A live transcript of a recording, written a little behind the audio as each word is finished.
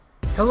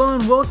Hello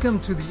and welcome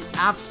to the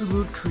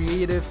Absolute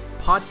Creative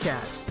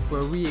Podcast,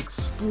 where we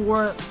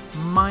explore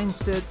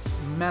mindsets,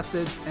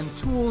 methods, and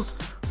tools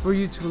for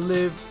you to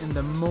live in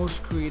the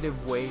most creative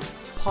way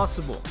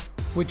possible,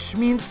 which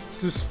means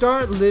to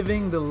start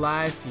living the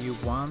life you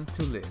want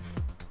to live.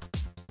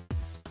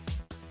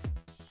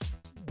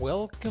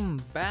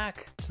 Welcome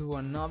back to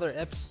another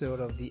episode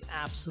of the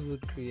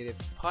Absolute Creative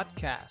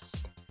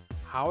Podcast.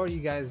 How are you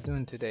guys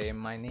doing today?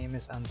 My name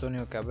is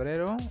Antonio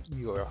Cabrero,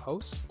 your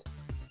host.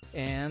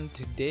 And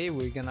today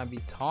we're gonna be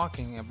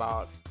talking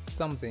about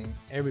something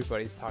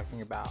everybody's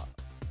talking about,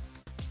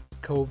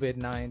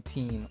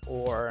 COVID-19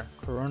 or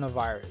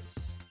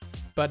coronavirus.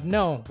 But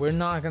no, we're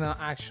not gonna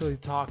actually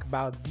talk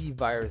about the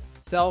virus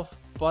itself,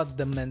 but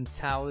the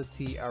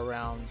mentality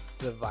around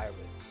the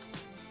virus.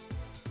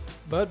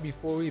 But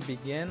before we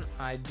begin,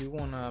 I do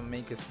wanna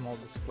make a small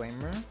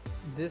disclaimer.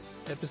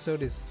 This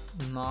episode is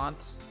not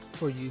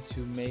for you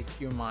to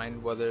make your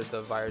mind whether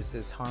the virus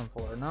is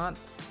harmful or not.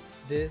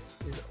 This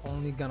is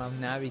only gonna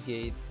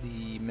navigate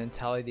the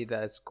mentality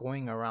that's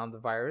going around the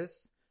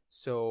virus.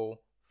 So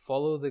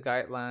follow the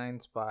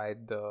guidelines by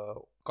the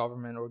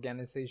government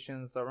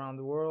organizations around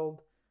the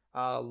world.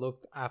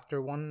 Look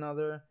after one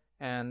another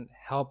and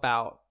help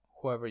out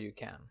whoever you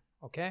can.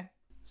 Okay?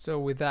 So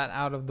with that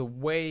out of the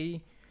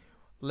way,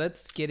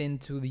 let's get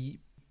into the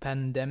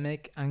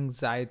pandemic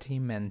anxiety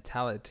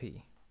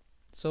mentality.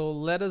 So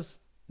let us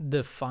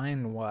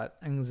define what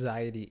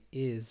anxiety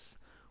is,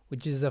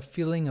 which is a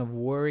feeling of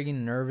worry,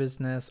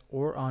 nervousness,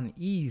 or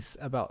unease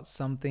about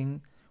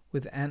something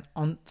with an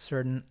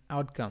uncertain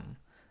outcome.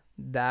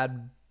 That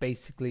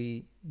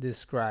basically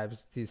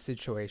describes the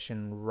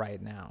situation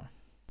right now.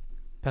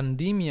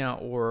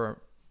 Pandemia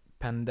or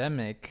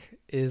pandemic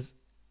is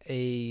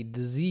a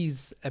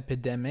disease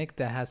epidemic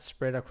that has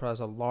spread across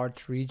a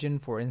large region,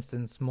 for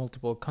instance,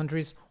 multiple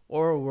countries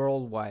or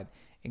worldwide.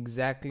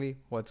 Exactly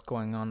what's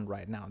going on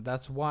right now.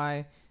 That's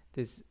why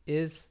this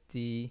is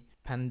the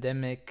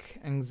Pandemic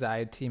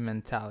Anxiety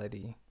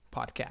Mentality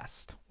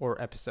podcast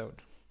or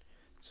episode.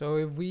 So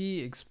if we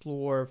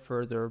explore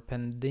further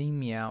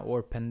pandemia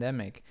or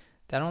pandemic,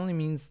 that only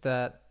means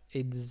that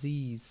a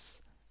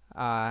disease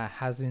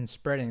has been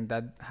spreading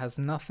that has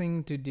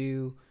nothing to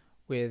do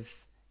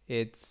with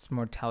its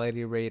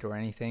mortality rate or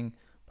anything.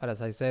 But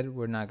as I said,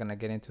 we're not going to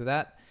get into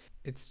that.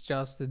 It's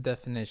just the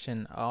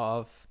definition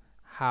of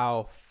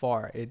how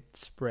far it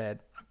spread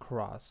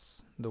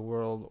across the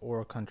world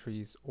or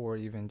countries or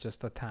even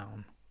just a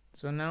town.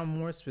 So now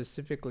more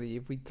specifically,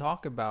 if we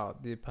talk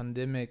about the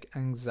pandemic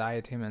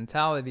anxiety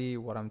mentality,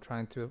 what I'm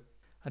trying to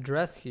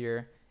address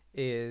here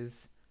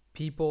is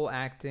people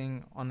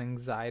acting on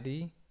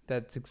anxiety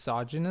that's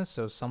exogenous,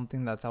 so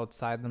something that's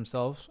outside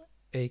themselves,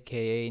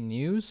 aka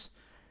news.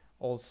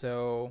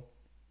 Also,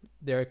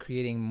 they're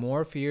creating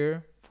more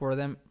fear for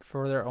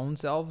their own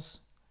selves.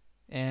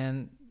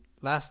 And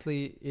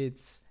lastly,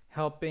 it's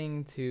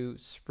helping to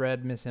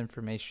spread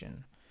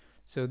misinformation.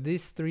 So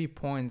these 3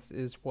 points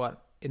is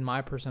what, in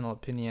my personal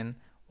opinion,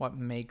 what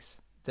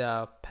makes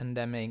the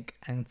pandemic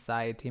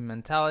anxiety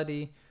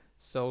mentality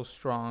so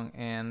strong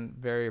and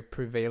very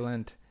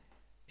prevalent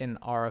in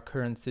our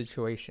current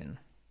situation.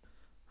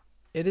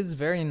 It is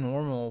very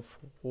normal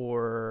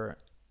for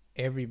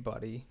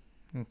everybody,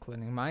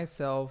 including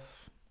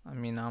myself. I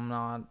mean, I'm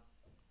not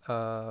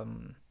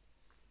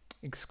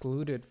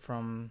excluded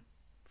from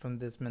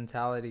this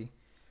mentality.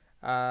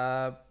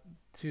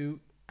 To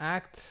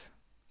act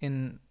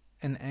in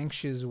an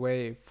anxious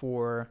way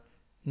for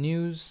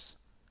news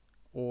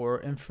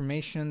or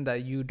information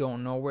that you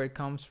don't know where it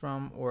comes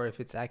from or if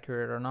it's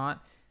accurate or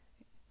not.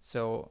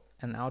 So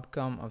an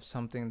outcome of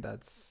something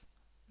that's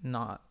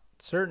not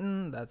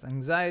certain, that's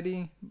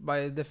anxiety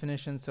by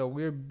definition. So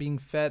we're being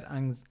fed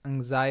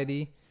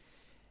anxiety,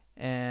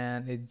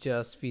 and it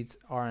just feeds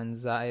our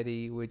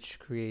anxiety, which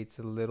creates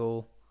a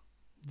little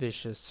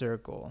vicious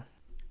circle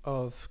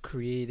of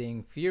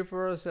creating fear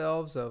for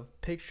ourselves, of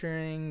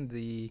picturing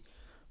the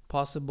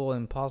possible,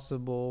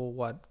 impossible,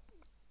 what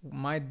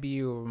might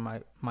be or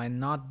might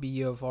not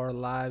be of our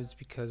lives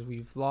because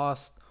we've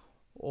lost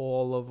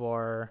all of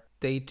our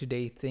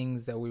day-to-day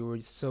things that we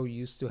were so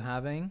used to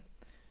having.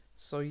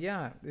 So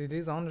yeah, it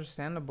is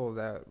understandable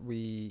that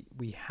we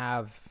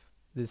have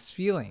this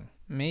feeling.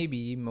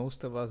 Maybe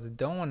most of us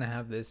don't want to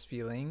have this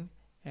feeling,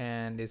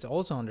 and it's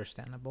also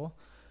understandable.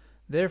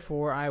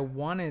 Therefore, I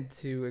wanted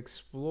to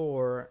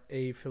explore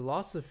a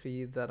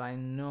philosophy that I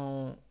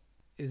know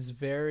is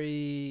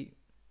very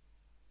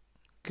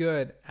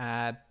good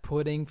at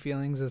putting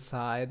feelings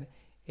aside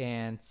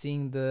and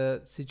seeing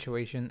the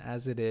situation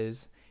as it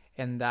is,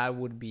 and that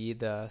would be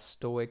the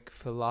Stoic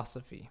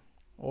philosophy,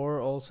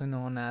 or also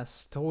known as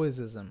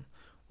Stoicism,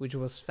 which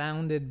was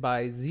founded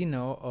by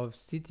Zeno of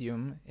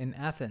Citium in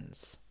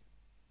Athens.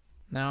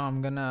 Now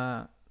I'm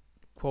gonna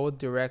quote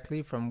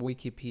directly from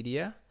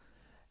Wikipedia.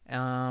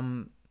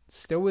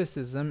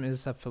 Stoicism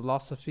is a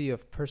philosophy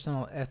of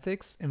personal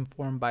ethics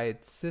informed by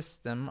its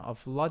system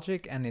of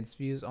logic and its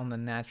views on the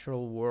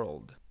natural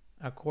world.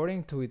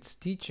 According to its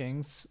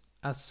teachings,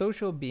 as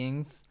social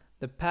beings,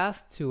 the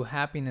path to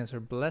happiness or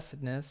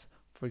blessedness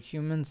for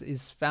humans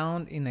is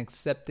found in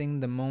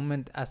accepting the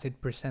moment as it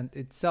presents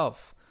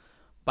itself,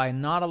 by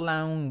not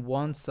allowing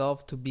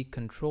oneself to be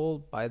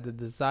controlled by the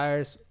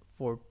desires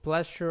for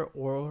pleasure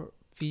or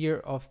fear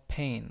of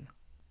pain,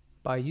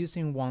 by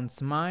using one's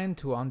mind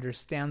to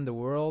understand the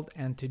world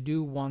and to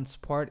do one's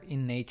part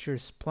in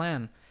nature's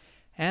plan,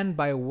 and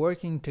by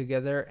working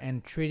together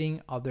and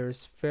treating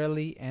others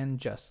fairly and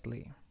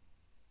justly.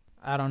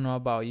 I don't know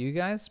about you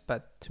guys,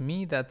 but to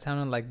me that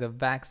sounded like the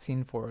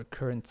vaccine for a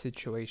current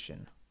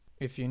situation.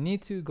 If you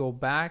need to, go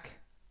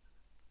back,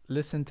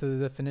 listen to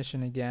the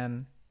definition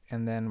again,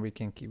 and then we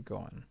can keep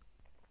going.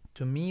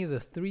 To me, the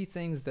three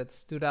things that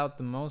stood out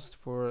the most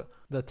for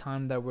the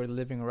time that we're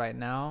living right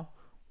now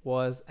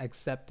was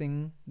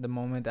accepting the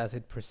moment as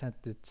it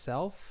presents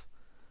itself,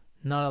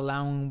 not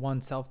allowing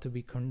oneself to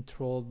be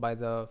controlled by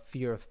the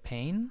fear of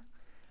pain,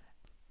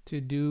 to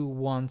do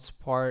one's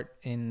part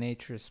in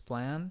nature's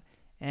plan,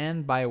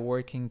 and by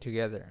working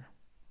together.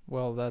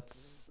 Well,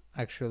 that's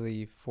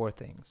actually 4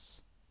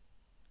 things.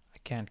 I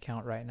can't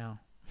count right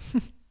now.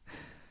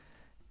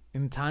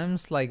 In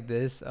times like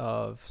this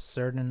of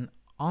certain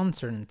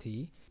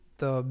uncertainty,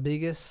 the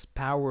biggest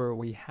power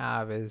we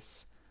have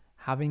is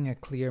having a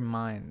clear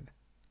mind,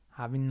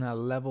 having a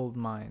leveled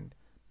mind,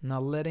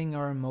 not letting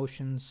our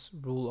emotions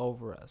rule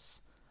over us.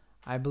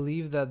 I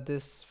believe that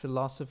this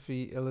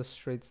philosophy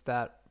illustrates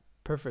that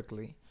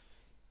perfectly.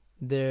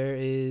 There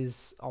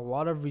is a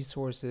lot of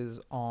resources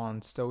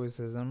on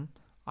Stoicism.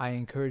 I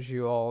encourage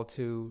you all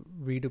to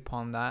read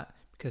upon that,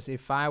 because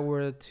if I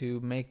were to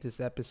make this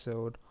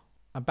episode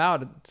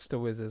about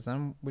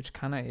Stoicism, which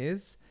kind of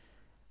is,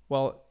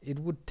 well, it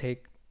would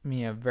take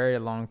me a very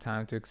long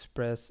time to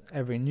express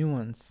every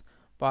nuance.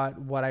 But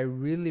what I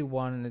really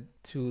wanted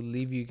to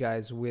leave you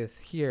guys with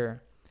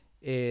here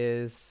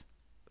is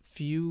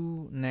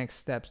few next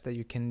steps that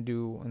you can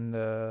do in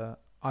the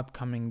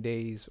upcoming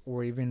days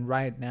or even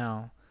right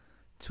now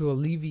to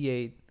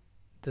alleviate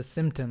the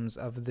symptoms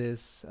of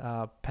this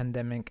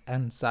pandemic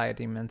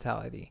anxiety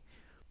mentality.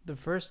 The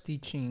first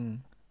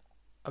teaching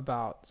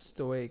about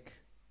Stoic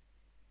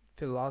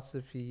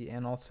philosophy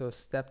and also a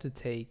step to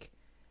take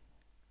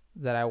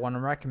that I want to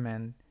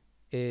recommend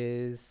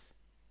is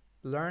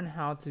learn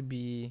how to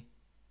be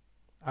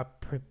a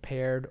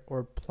prepared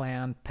or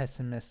planned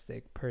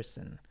pessimistic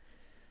person.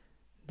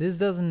 This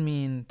doesn't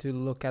mean to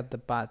look at the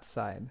bad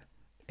side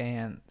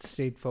and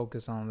stay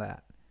focused on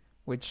that,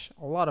 which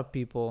a lot of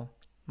people,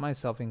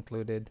 myself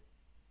included,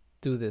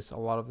 do this a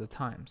lot of the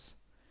times.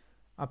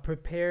 A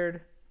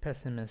prepared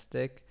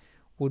pessimistic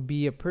would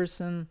be a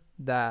person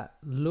that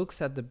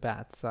looks at the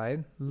bad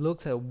side,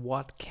 looks at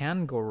what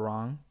can go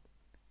wrong,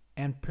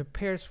 and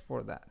prepares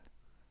for that.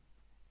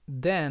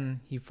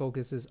 Then he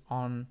focuses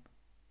on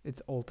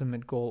its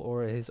ultimate goal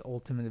or his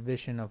ultimate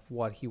vision of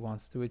what he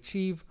wants to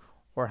achieve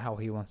or how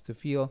he wants to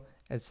feel,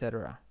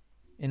 etc.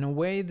 In a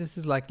way, this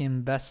is like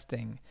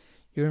investing.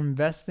 You're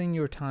investing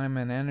your time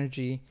and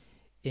energy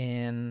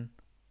in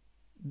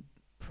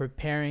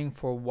preparing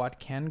for what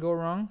can go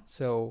wrong.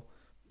 So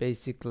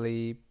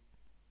basically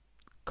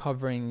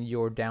covering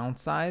your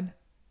downside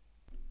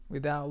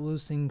without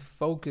losing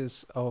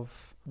focus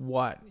of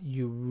what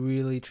you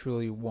really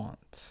truly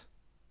want.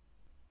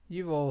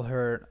 You've all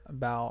heard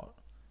about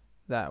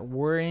that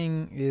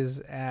worrying is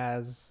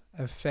as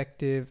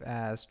effective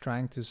as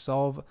trying to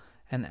solve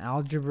an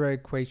algebra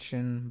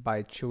equation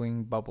by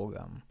chewing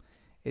bubblegum.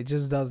 It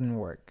just doesn't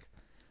work.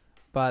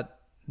 But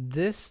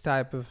this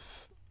type of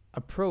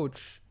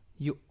approach,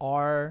 you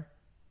are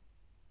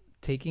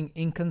taking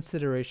in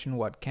consideration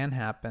what can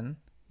happen.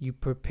 You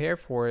prepare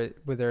for it,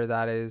 whether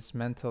that is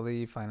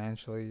mentally,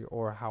 financially,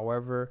 or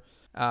however,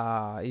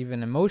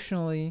 even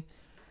emotionally,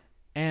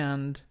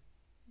 and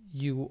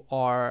you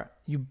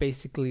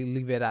basically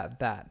leave it at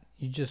that.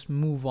 You just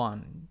move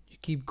on. You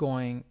keep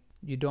going.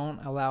 You don't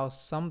allow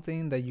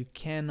something that you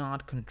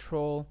cannot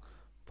control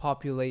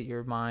populate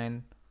your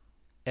mind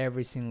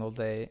every single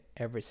day,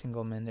 every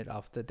single minute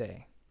of the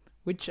day.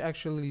 Which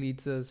actually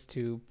leads us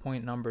to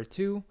point number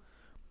 2,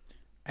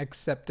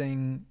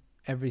 accepting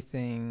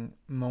everything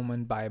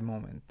moment by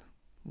moment.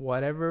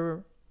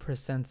 Whatever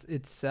presents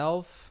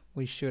itself,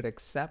 we should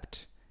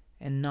accept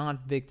and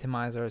not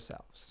victimize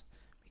ourselves.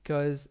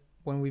 Because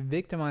when we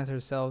victimize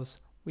ourselves,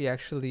 we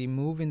actually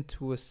move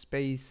into a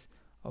space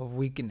of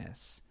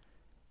weakness.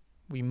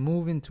 We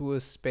move into a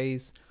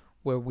space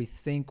where we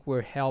think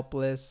we're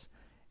helpless,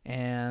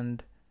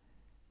 and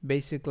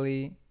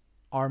basically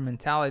our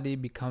mentality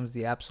becomes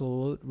the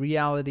absolute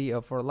reality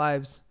of our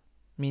lives.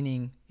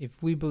 Meaning,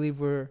 if we believe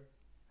we're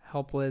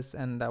helpless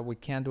and that we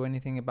can't do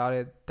anything about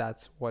it,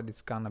 that's what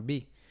it's gonna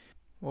be.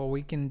 What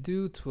we can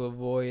do to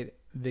avoid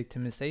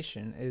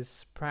victimization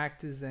is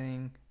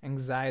practicing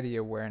anxiety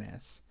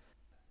awareness.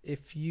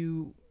 If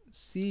you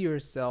see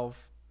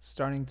yourself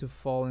starting to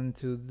fall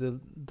into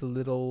the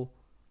little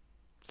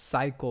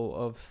cycle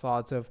of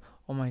thoughts of,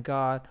 oh my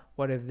god,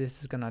 what if this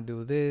is gonna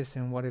do this,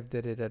 and what if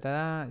da da da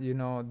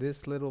da,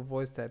 this little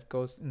voice that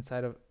goes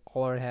inside of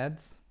all our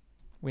heads,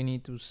 we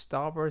need to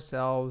stop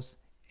ourselves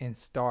and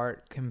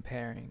start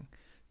comparing.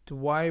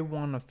 Do I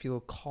want to feel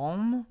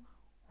calm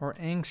or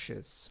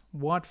anxious?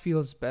 What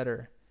feels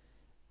better?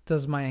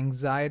 Does my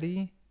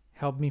anxiety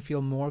help me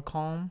feel more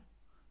calm?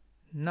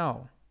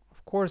 No,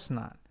 of course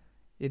not.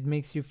 It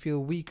makes you feel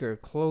weaker,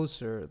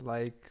 closer,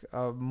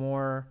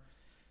 more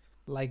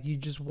like you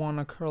just want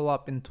to curl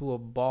up into a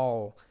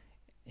ball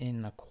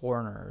in a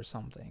corner or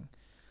something.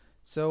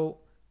 So,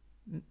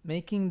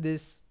 making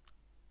this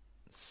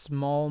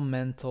small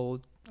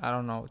mental,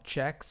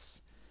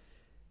 checks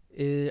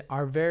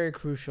are very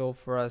crucial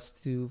for us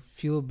to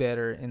feel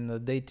better in the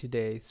day to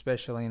day,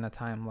 especially in a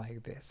time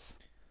like this.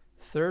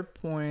 Third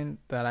point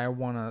that I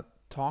want to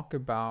talk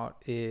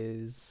about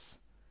is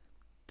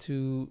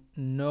to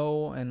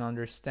know and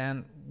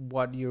understand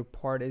what your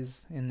part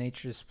is in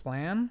nature's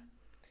plan.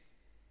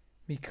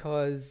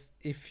 Because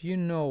if you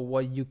know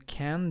what you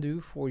can do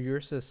for your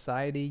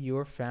society,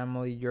 your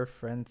family, your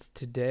friends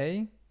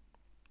today,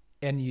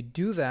 and you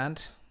do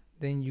that,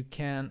 then you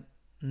can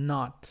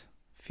not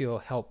feel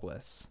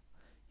helpless.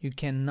 You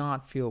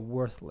cannot feel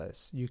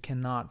worthless. You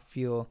cannot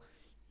feel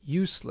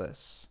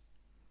useless.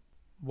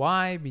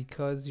 Why?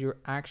 Because you're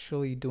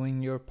actually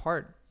doing your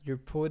part. You're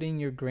putting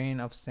your grain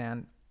of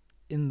sand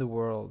in the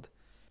world.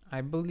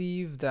 I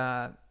believe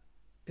that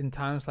in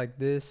times like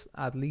this,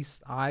 at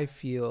least I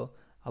feel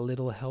a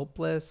little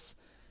helpless,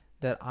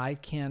 that I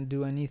can't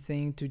do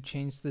anything to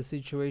change the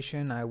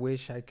situation. I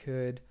wish I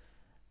could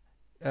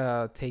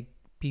take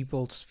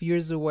people's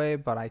fears away,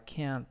 but I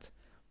can't.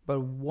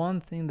 But one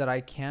thing that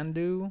I can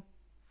do,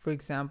 for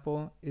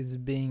example, is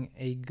being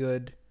a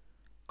good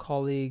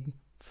colleague,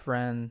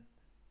 friend,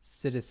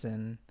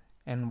 citizen,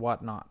 and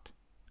whatnot.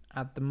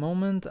 At the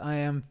moment, I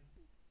am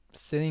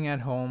sitting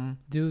at home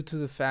due to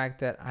the fact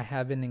that I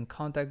have been in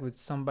contact with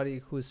somebody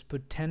who's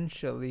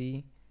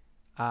potentially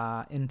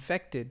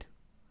infected.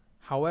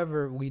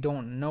 However, we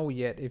don't know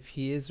yet if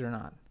he is or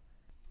not.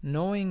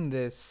 Knowing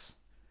this,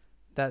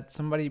 that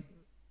somebody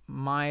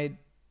might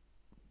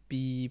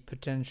be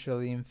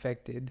potentially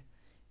infected,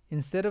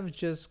 instead of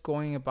just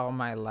going about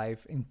my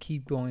life and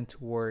keep going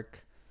to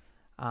work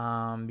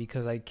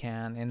because I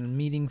can, and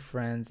meeting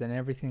friends and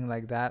everything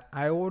like that,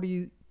 I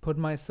already put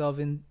myself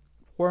in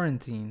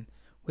quarantine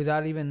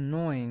without even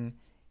knowing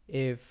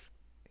if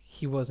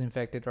he was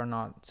infected or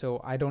not.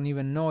 So I don't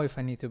even know if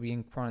I need to be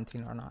in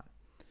quarantine or not.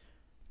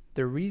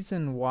 The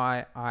reason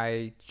why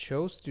I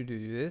chose to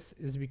do this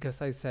is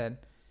because I said,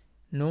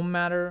 no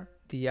matter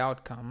the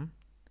outcome,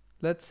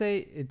 let's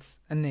say it's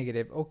a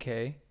negative,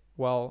 okay,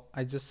 well,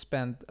 I just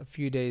spent a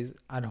few days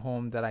at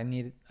home that I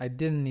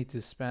didn't need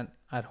to spend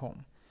at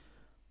home.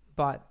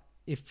 But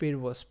if it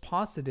was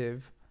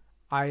positive,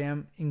 I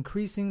am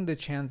increasing the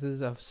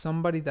chances of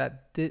somebody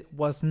that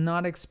was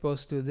not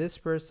exposed to this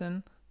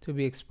person to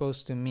be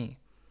exposed to me.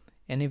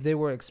 And if they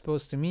were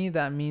exposed to me,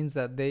 that means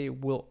that they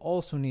will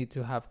also need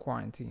to have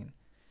quarantine.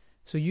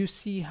 So you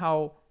see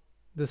how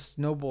the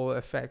snowball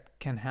effect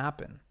can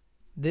happen.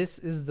 This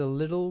is the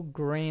little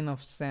grain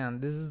of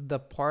sand. This is the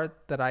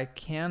part that I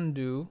can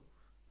do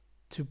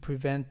to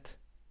prevent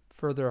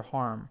further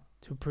harm,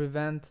 to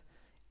prevent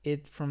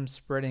it from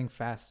spreading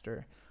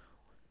faster.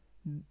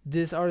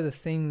 These are the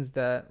things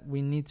that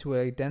we need to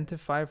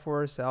identify for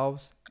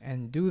ourselves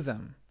and do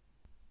them.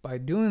 By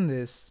doing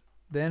this,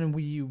 then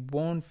we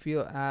won't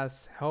feel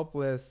as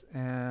helpless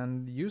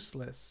and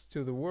useless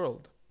to the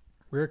world.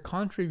 We're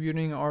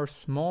contributing our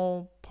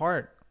small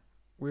part.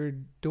 We're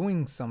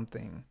doing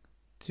something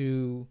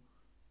to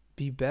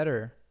be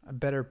better, a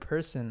better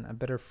person, a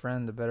better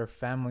friend, a better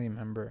family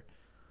member.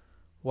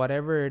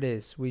 Whatever it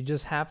is, we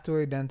just have to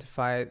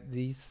identify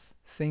these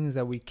things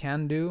that we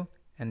can do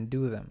and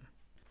do them.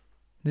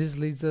 This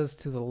leads us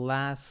to the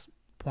last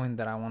point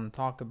that I want to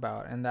talk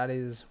about, and that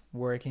is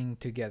working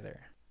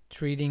together,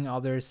 treating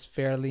others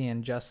fairly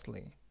and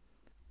justly.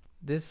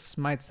 This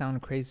might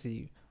sound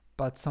crazy,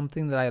 but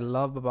something that I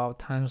love about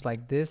times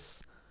like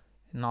this,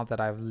 not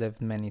that I've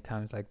lived many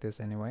times like this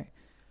anyway,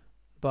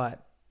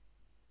 but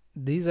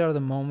these are the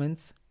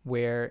moments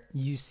where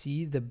you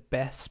see the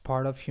best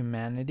part of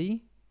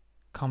humanity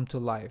come to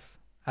life,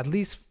 at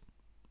least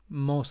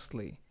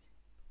mostly.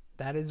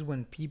 That is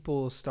when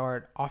people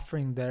start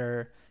offering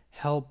their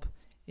help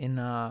in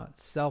a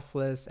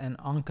selfless and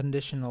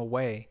unconditional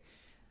way.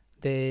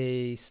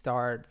 They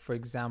start, for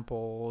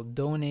example,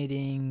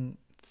 donating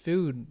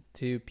food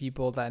to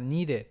people that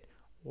need it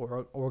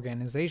or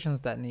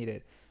organizations that need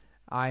it.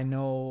 I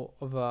know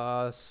of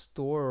a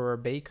store or a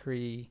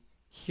bakery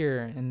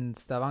here in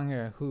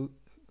Stavanger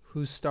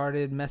who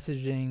started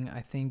messaging,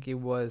 I think it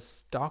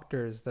was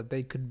doctors, that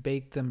they could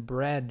bake them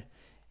bread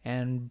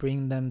and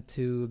bring them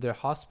to their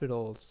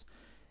hospitals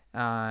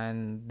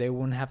and they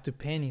wouldn't have to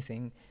pay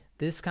anything.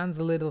 These kinds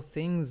of little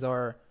things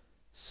are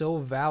so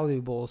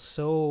valuable,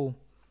 so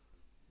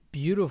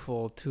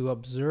beautiful to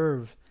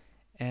observe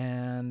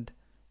and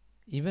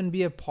even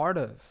be a part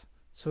of.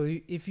 So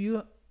if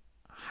you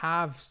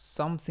have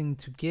something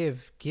to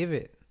give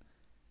it.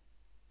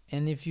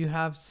 And if you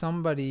have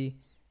somebody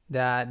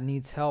that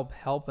needs help,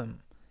 help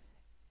him.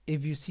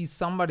 If you see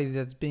somebody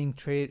that's being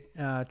treated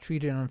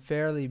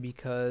unfairly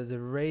because of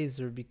race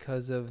or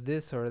because of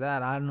this or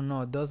that, I don't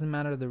know, it doesn't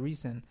matter the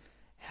reason,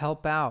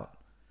 help out.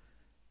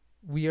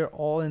 we are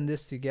all in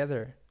this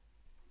together.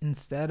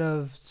 Instead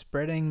of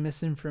spreading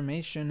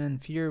misinformation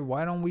and fear,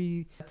 why don't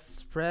we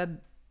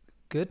spread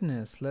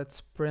goodness? Let's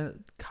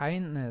spread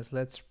kindness.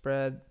 Let's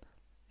spread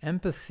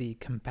empathy,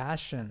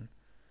 compassion.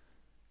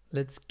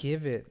 Let's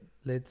give it.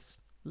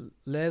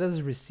 Let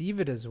us receive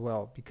it as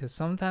well, because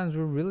sometimes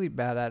we're really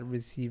bad at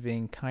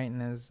receiving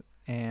kindness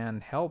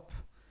and help.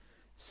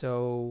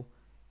 So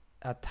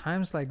at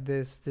times like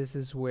this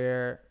is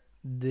where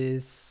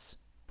this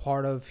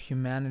part of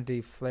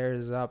humanity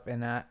flares up,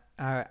 and I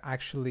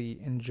actually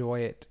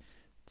enjoy it,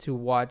 to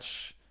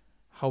watch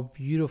how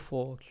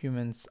beautiful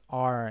humans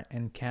are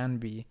and can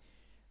be.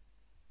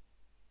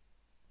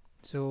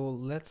 So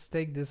let's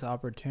take this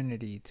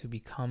opportunity to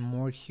become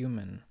more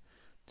human,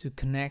 to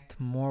connect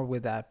more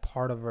with that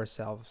part of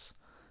ourselves,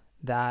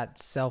 that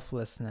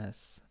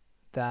selflessness,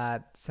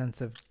 that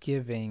sense of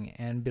giving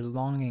and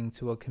belonging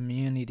to a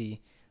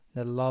community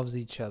that loves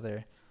each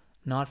other,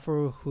 not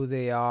for who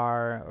they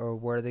are or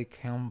where they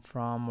come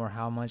from or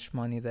how much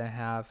money they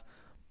have,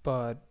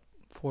 but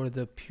for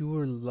the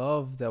pure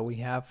love that we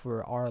have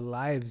for our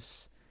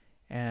lives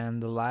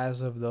and the lives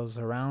of those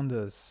around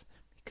us,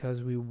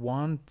 because we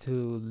want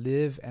to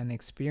live and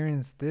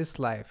experience this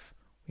life.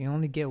 We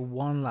only get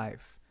one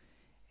life,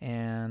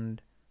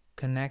 and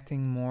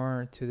connecting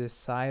more to this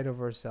side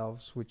of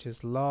ourselves, which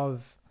is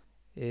love,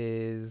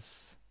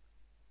 is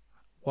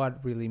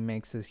what really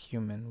makes us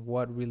human,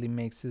 what really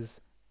makes us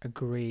a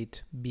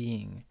great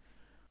being.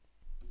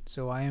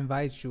 So I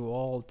invite you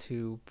all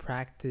to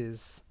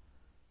practice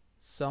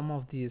some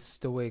of these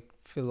Stoic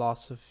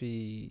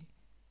philosophy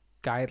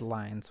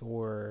guidelines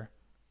or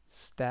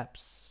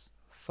steps,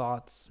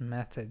 thoughts,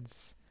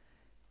 methods,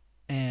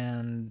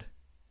 and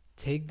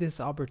take this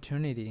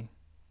opportunity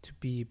to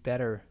be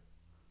better,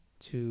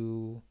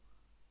 to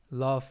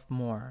love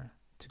more,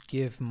 to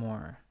give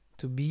more,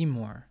 to be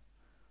more.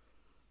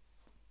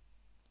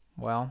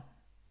 Well,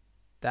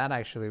 that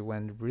actually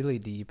went really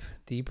deep,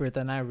 deeper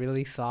than I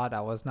really thought.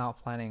 I was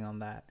not planning on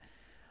that.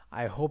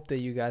 I hope that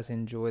you guys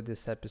enjoyed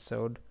this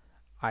episode.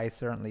 I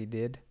certainly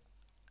did,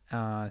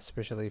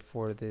 especially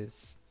for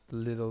this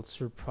little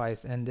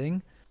surprise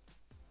ending.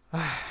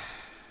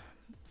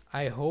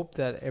 I hope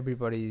that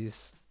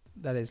everybody's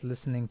that is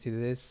listening to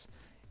this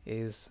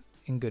is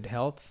in good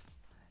health,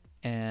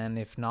 and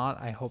if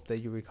not, I hope that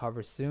you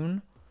recover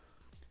soon.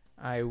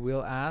 I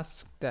will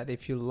ask that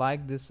if you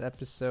like this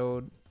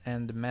episode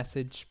and the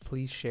message,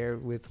 please share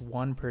it with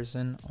one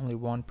person, only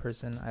one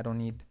person. I don't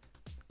need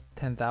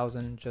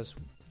 10,000, just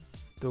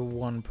the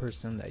one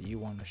person that you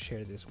want to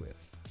share this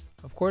with.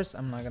 Of course,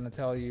 I'm not going to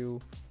tell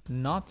you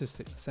not to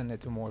send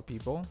it to more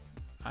people.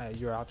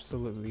 You're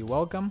absolutely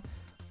welcome,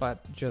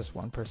 but just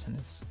one person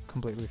is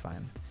completely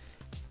fine.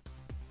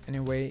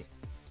 Anyway,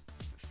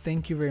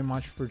 thank you very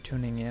much for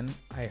tuning in.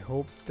 I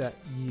hope that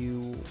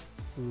you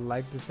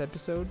like this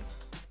episode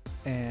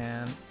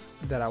and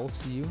that I will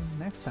see you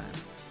next time.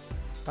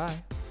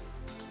 Bye.